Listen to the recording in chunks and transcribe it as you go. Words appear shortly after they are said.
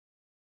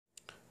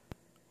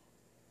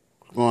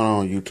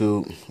on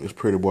YouTube? It's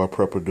Pretty Boy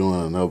Prepper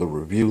doing another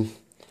review.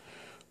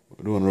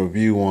 We're doing a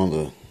review on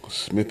the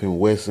Smith &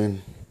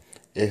 Wesson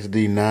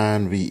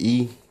SD9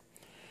 VE,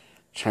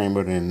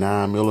 chambered in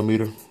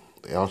 9mm.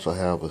 They also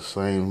have the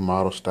same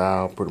model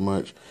style pretty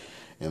much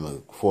in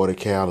the 40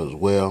 cal as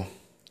well.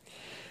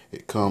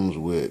 It comes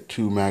with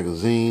 2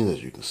 magazines,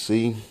 as you can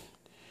see,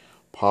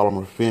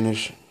 polymer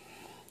finish,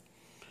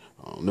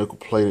 nickel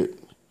plated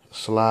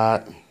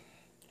slide.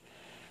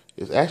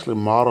 It's actually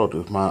modeled,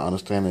 if my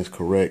understanding is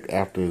correct,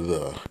 after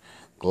the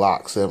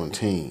Glock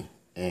 17.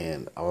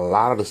 And a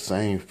lot of the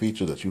same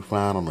features that you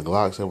find on the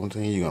Glock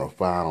 17, you're going to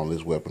find on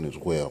this weapon as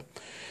well.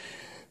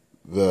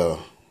 The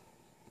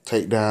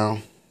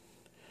takedown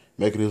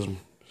mechanism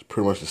is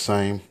pretty much the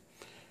same.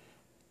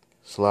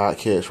 Slide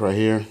catch right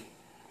here,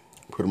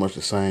 pretty much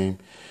the same.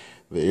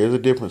 There is a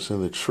difference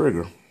in the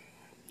trigger,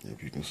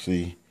 if you can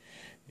see.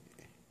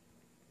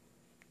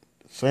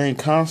 Same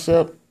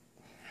concept,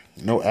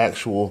 no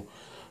actual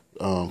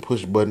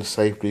push button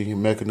safety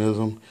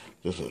mechanism,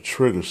 just a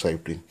trigger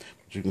safety.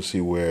 But you can see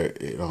where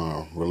it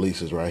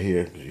releases right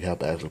here, because you have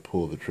to actually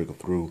pull the trigger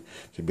through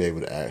to be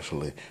able to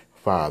actually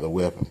fire the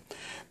weapon.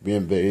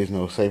 Being there is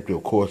no safety,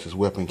 of course, this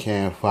weapon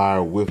can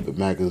fire with the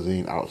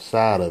magazine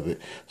outside of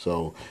it.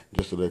 So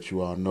just to let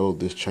you all know,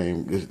 this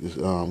gun,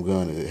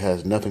 it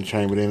has nothing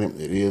chambered in it.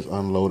 It is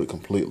unloaded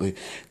completely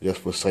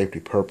just for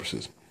safety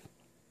purposes.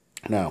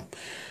 Now,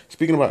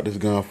 speaking about this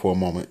gun for a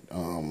moment,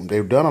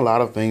 they've done a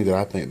lot of things that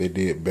I think they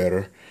did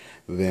better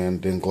than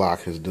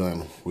Glock has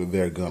done with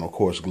their gun. Of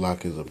course,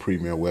 Glock is a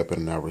premier weapon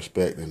and I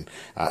respect, and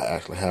I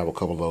actually have a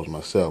couple of those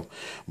myself.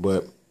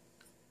 But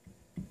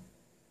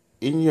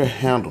in your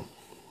handle,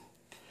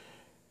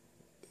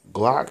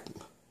 Glock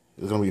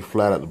is going to be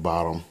flat at the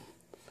bottom,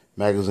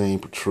 magazine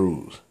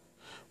protrudes.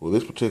 With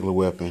this particular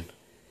weapon,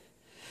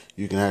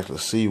 you can actually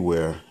see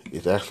where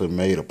it's actually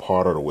made a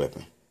part of the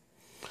weapon.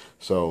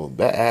 So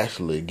that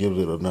actually gives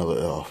it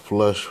another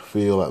flush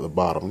feel at the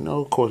bottom. You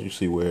know, of course, you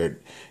see where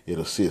it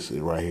assists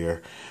it right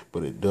here,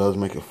 but it does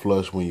make it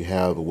flush when you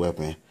have the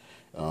weapon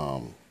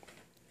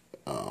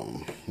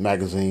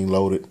magazine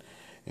loaded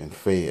and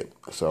fed.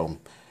 So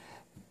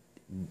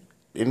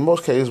in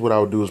most cases, what I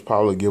would do is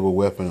probably give a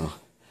weapon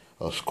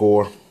a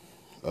score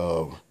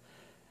of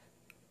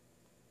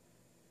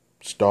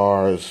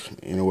stars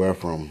anywhere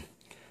from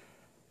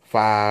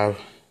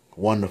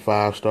 1 to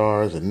 5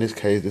 stars. In this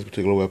case, this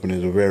particular weapon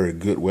is a very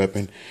good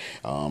weapon.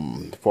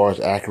 As far as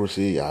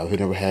accuracy, I've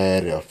never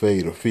had a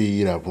failure to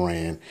feed. I've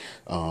ran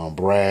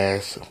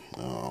brass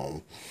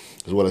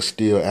as well as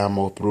steel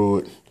ammo through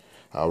it.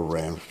 I've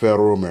ran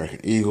Federal, American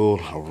Eagle.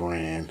 I've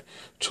ran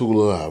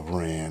Tula. I've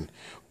ran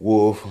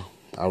Wolf.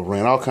 I've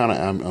ran all kind of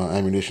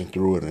ammunition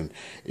through it, and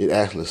it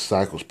actually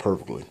cycles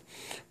perfectly.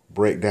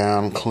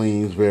 Breakdown,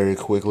 cleans very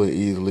quickly,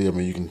 easily. I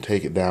mean, you can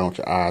take it down with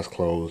your eyes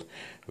closed.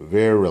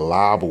 Very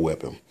reliable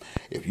weapon.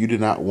 If you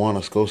did not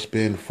want to go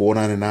spend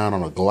 $4.99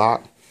 on a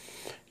Glock,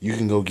 you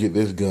can go get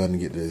this gun and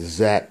get the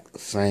exact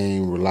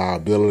same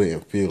reliability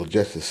and feel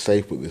just as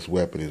safe with this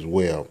weapon as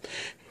well,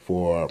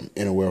 for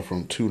anywhere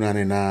from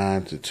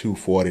 $2.99 to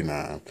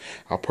 $2.49.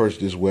 I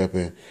purchased this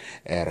weapon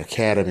at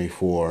Academy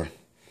for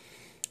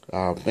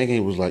I think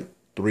it was like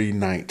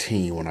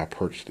 $3.19 when I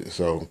purchased it.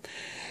 So,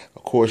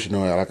 of course, you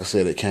know, like I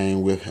said, it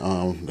came with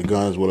the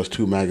gun as well as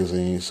 2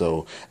 magazines.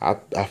 So I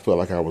felt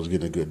like I was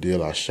getting a good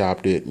deal. I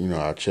shopped it. You know,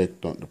 I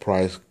checked on the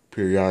price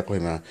periodically,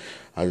 and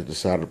I just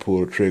decided to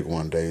pull the trigger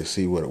one day and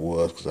see what it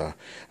was, because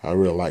I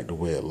really liked the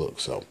way it looked.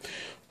 So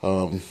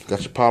got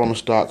your polymer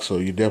stock, so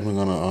you're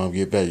definitely gonna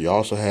get that. You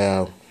also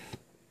have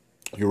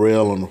your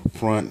rail on the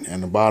front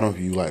and the bottom if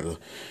you like to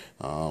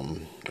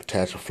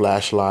attach a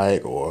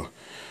flashlight or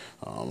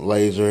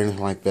laser or anything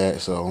like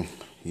that, so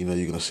you know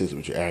you can assist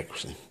with your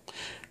accuracy.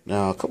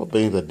 Now, a couple of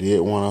things I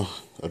did want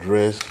to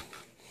address.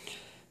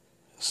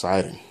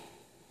 Sighting.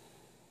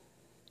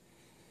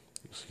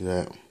 You see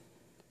that?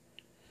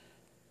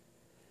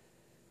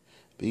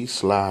 These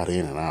slide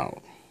in and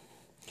out.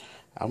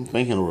 I'm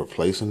thinking of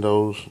replacing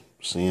those,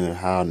 seeing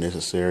how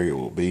necessary it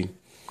will be.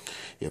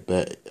 If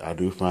I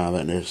do find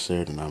that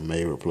necessary, then I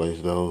may replace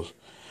those,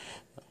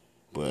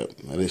 but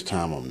at this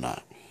time I'm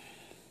not.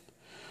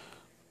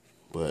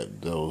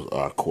 But those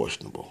are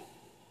questionable.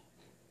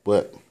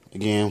 But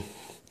again,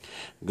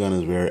 the gun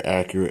is very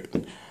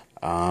accurate.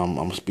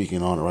 I'm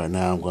speaking on it right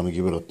now. I'm going to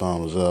give it a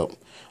thumbs up.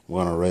 I'm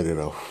going to rate it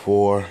a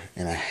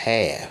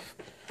 4.5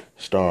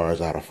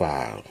 stars out of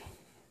 5.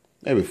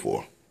 Maybe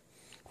 4.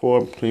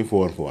 Between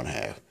 4 and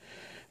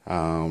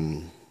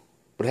 4.5.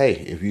 But hey,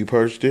 if you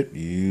purchased it,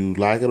 you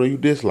like it or you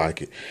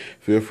dislike it,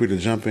 feel free to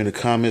jump in the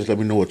comments. Let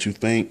me know what you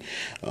think.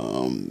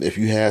 If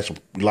you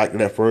liked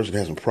it at first and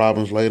had some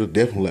problems later,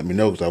 definitely let me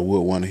know, because I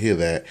would want to hear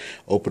that.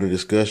 Open the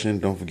discussion.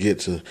 Don't forget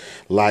to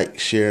like,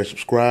 share,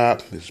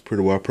 subscribe. This is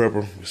Pretty Boy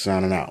Prepper. We're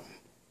signing out.